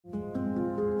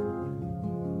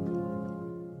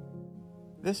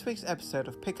This week's episode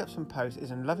of Pickups and Posts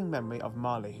is in loving memory of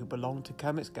Marley, who belonged to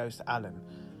Kermit's ghost Alan.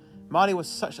 Marley was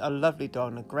such a lovely dog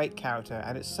and a great character,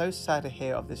 and it's so sad to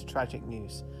hear of this tragic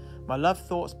news. My love,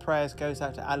 thoughts, prayers goes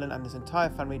out to Alan and his entire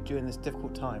family during this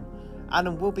difficult time.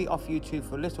 Alan will be off YouTube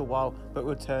for a little while, but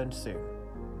will return soon.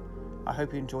 I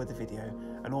hope you enjoyed the video,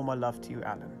 and all my love to you,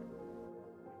 Alan.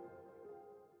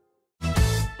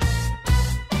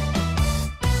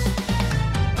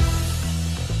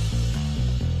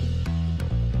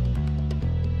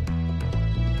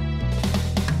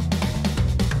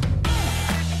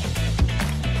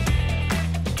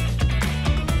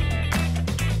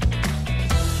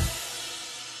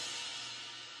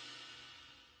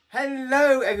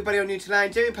 Hello everybody on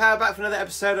Newtonland, Jamie Power back for another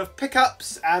episode of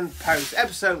Pickups and Posts,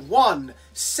 episode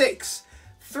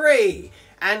 163.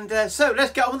 And so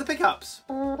let's get on with the pickups.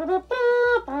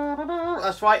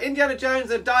 That's right, Indiana Jones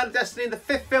and the Dial of Destiny, the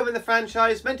 5th film in the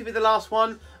franchise, meant to be the last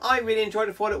one. I really enjoyed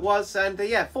it for what it was, and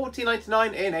yeah,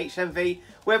 $14.99 in HMV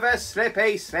with a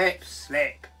slippy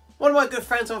slip. One of my good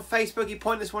friends on Facebook, he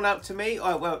pointed this one out to me,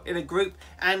 well, in a group,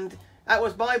 and that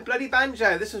was My Bloody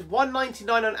Banjo. This was $1.99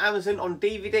 on Amazon on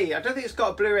DVD. I don't think it's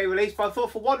got a Blu-ray release, but I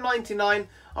thought for $1.99,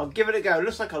 I'll give it a go. It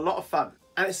looks like a lot of fun.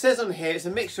 And it says on here, it's a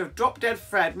mixture of Drop Dead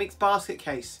Fred mixed basket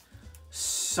case.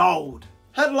 Sold.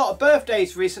 Had a lot of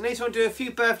birthdays recently, so I want to do a few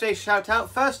birthday shout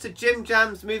out. First to Jim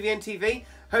Jam's Movie and TV.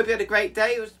 Hope you had a great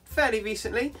day. It was fairly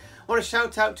recently. I want to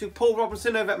shout out to Paul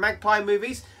Robinson over at Magpie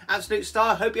Movies. Absolute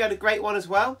star. Hope you had a great one as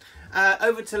well.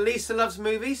 Over to Lisa Loves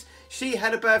Movies. She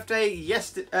had a birthday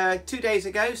 2 days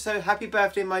ago, so happy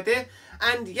birthday, my dear.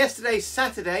 And yesterday,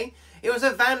 Saturday, it was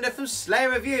a Vanda from Slayer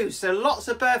Reviews. So lots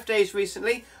of birthdays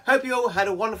recently. Hope you all had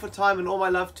a wonderful time, and all my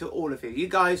love to all of you. You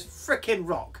guys frickin'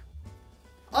 rock.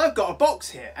 I've got a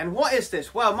box here, and what is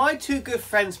this? Well, my two good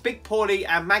friends, Big Paulie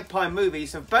and Magpie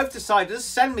Movies, have both decided to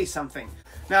send me something.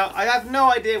 Now, I have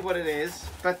no idea what it is,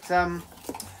 but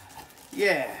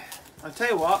yeah. I'll tell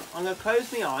you what, I'm going to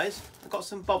close my eyes. I've got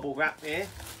some bubble wrap here.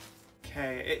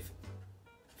 Okay, it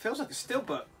feels like a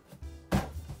steelbook.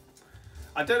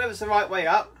 I don't know if it's the right way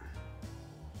up.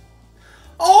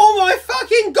 Oh my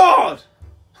fucking god!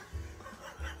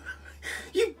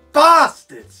 You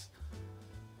bastards!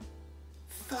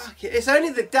 Fuck it. It's only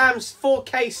the damn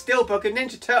 4K steelbook of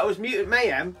Ninja Turtles Mutant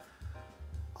Mayhem.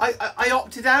 I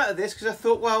opted out of this because I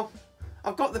thought, well,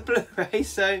 I've got the Blu-ray,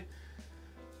 so...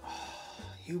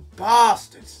 You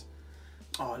bastards.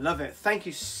 Oh, I love it. Thank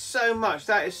you so much.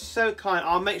 That is so kind.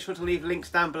 I'll make sure to leave links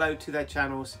down below to their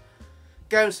channels.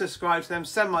 Go and subscribe to them.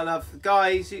 Send my love.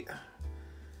 Guys, you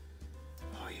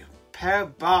pair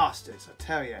of bastards, I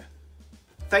tell you.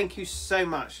 Thank you so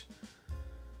much.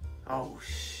 Oh,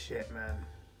 shit, man.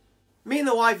 Me and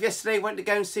the wife yesterday went to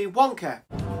go and see Wonka.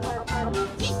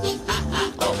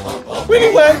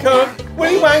 Willy Wonka,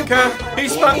 Willy Wonka, he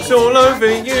spunks all over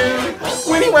you.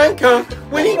 Willy Wonka,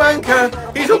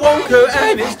 he's a Wonka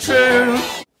and it's true.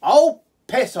 Oh,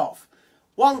 piss off.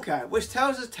 Wonka, which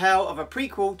tells a tale of a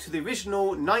prequel to the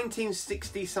original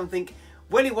 1960-something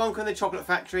Willy Wonka and the Chocolate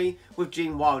Factory with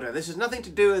Gene Wilder. This has nothing to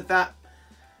do with that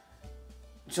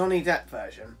Johnny Depp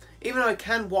version. Even though I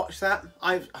can watch that,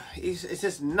 it's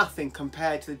just nothing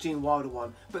compared to the Gene Wilder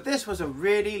one. But this was a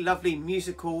really lovely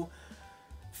musical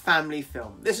family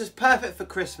film. This is perfect for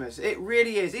Christmas. It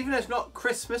really is. Even though it's not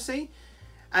Christmassy,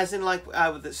 as in like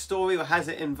with the story or has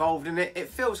it involved in it, it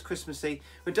feels Christmassy,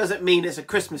 but doesn't mean it's a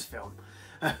Christmas film.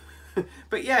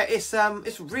 But yeah, it's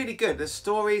really good. The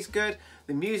story's good,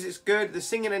 the music's good, the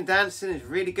singing and dancing is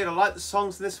really good. I like the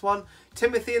songs in this one.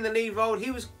 Timothy in the lead role, he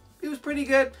was pretty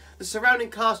good. The surrounding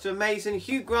cast are amazing.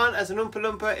 Hugh Grant as an Oompa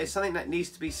Loompa is something that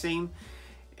needs to be seen.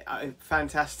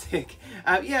 Fantastic.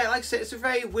 Yeah, like I said, it's a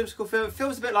very whimsical film. It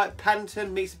feels a bit like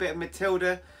Paddington meets a bit of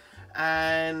Matilda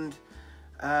and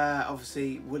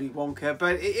obviously Willy Wonka,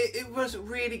 but it was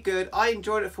really good. I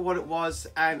enjoyed it for what it was,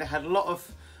 and it had a lot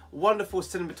of wonderful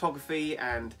cinematography,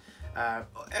 and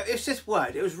it's just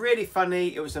word. It was really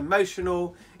funny, it was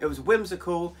emotional, it was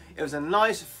whimsical, it was a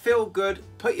nice feel-good,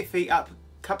 put your feet up,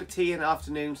 cup of tea in the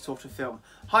afternoon sort of film.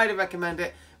 Highly recommend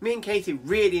it. Me and Katie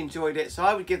really enjoyed it, so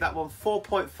I would give that one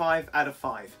 4.5 out of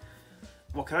 5.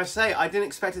 What can I say? I didn't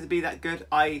expect it to be that good.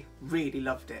 I really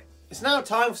loved it. It's now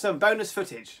time for some bonus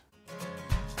footage.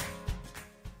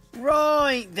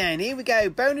 Right then, here we go.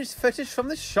 Bonus footage from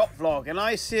the shop vlog. And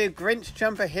I see a Grinch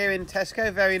jumper here in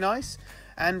Tesco. Very nice.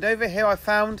 And over here I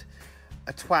found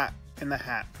a twat in the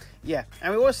hat. Yeah,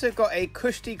 and we also got a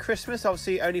Kushti Christmas,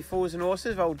 obviously Only Fools and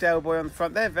Horses, old Dale Boy on the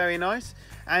front there, very nice.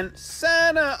 And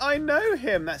Santa, I know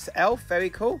him, that's Elf, very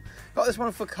cool. Got this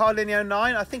one for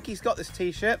Carlinio9, I think he's got this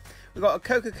t-shirt. We've got a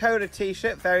Coca-Cola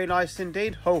t-shirt, very nice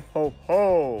indeed, ho ho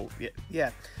ho. Yeah.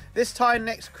 This time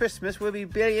next Christmas we'll be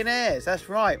billionaires. That's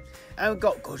right. And we've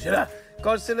got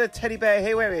Godzilla teddy bear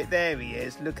here. There he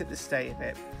is. Look at the state of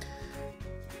it.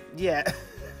 Yeah.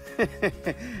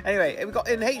 Anyway, we've got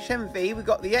in HMV, we've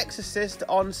got The Exorcist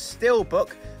on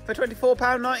Steelbook for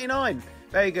 £24.99.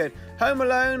 Very good. Home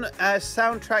Alone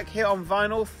soundtrack here on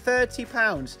vinyl,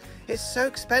 £30. It's so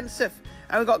expensive.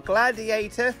 And we've got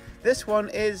Gladiator. This one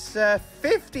is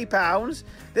 £50.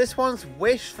 This one's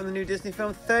Wish from the new Disney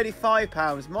film,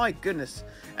 £35. My goodness.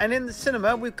 And in the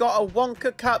cinema, we've got a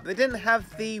Wonka cup. They didn't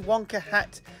have the Wonka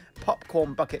hat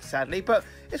popcorn bucket, sadly, but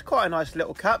it's quite a nice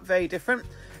little cup, very different.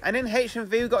 And in HMV,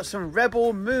 we've got some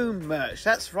Rebel Moon merch.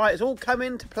 That's right, it's all come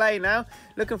into play now.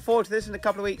 Looking forward to this in a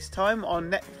couple of weeks' time on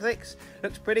Netflix.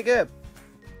 Looks pretty good.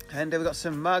 And we've got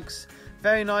some mugs.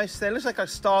 Very nice there. Looks like a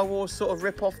Star Wars sort of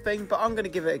rip-off thing, but I'm going to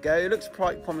give it a go. It looks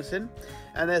quite promising.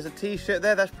 And there's a t-shirt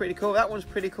there. That's pretty cool. That one's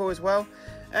pretty cool as well.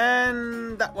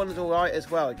 And that one's all right as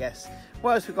well, I guess.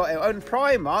 What else we got here? On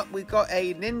Primark, we've got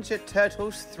a Ninja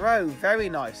Turtles throw. Very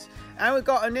nice. And we've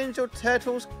got a Ninja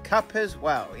Turtles cup as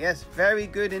well. Yes, very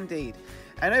good indeed.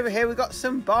 And over here, we've got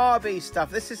some Barbie stuff.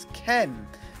 This is Ken.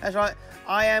 That's right.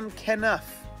 I am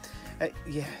Kenuff.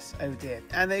 Yes, oh dear.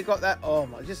 And they've got that, oh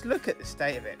my, just look at the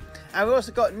state of it. And we've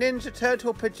also got Ninja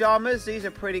Turtle pyjamas. These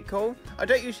are pretty cool. I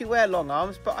don't usually wear long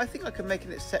arms, but I think I can make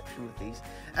an exception with these.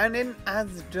 And in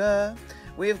Asda,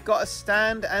 we've got a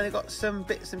stand and they've got some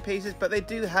bits and pieces, but they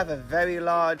do have a very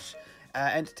large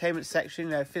entertainment section,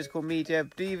 you know, physical media,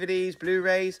 DVDs,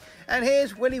 Blu-rays. And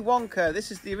here's Willy Wonka.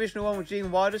 This is the original one with Gene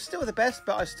Wilder. Still the best,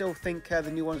 but I still think the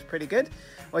new one's pretty good.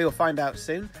 Well, you'll find out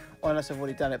soon. Or unless I've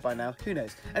already done it by now. Who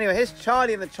knows? Anyway, here's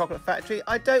Charlie and the Chocolate Factory.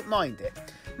 I don't mind it.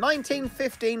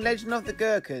 1915 Legend of the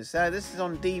Gurkhas. This is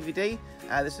on DVD.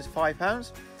 This is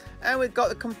 £5. And we've got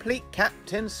the complete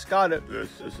Captain Scarlet. This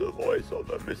is the voice of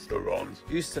the Mr. Rons.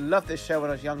 Used to love this show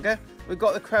when I was younger. We've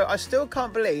got the Crow. I still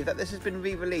can't believe that this has been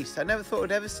re-released. I never thought it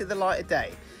would ever see the light of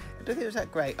day. I don't think it was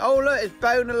that great. Oh, look, it's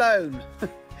Bone Alone.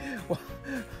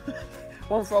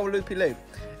 One for old Loopy Loo.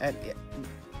 And yeah.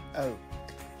 Oh.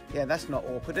 Yeah, that's not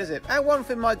awkward, is it? And one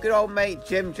for my good old mate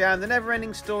Jim Jam, The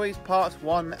Never-Ending Stories Parts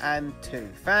 1 and 2.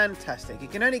 Fantastic. You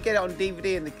can only get it on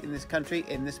DVD in this country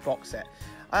in this box set.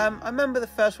 I remember the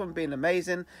first one being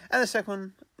amazing, and the second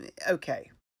one,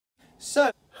 okay. So,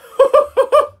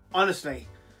 honestly,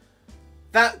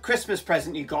 that Christmas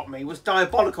present you got me was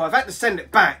diabolical. I've had to send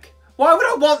it back. Why would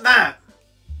I want that?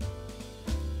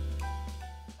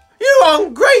 You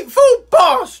ungrateful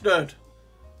bastard!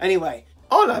 Anyway,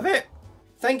 I'll have it.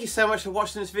 Thank you so much for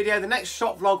watching this video. The next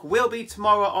shop vlog will be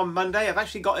tomorrow on Monday. I've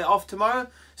actually got it off tomorrow,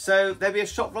 so there'll be a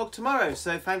shop vlog tomorrow,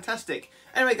 so fantastic.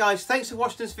 Anyway guys, thanks for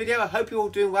watching this video. I hope you're all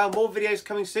doing well. More videos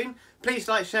coming soon. Please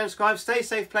like, share and subscribe. Stay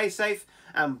safe, play safe,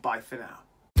 and bye for now.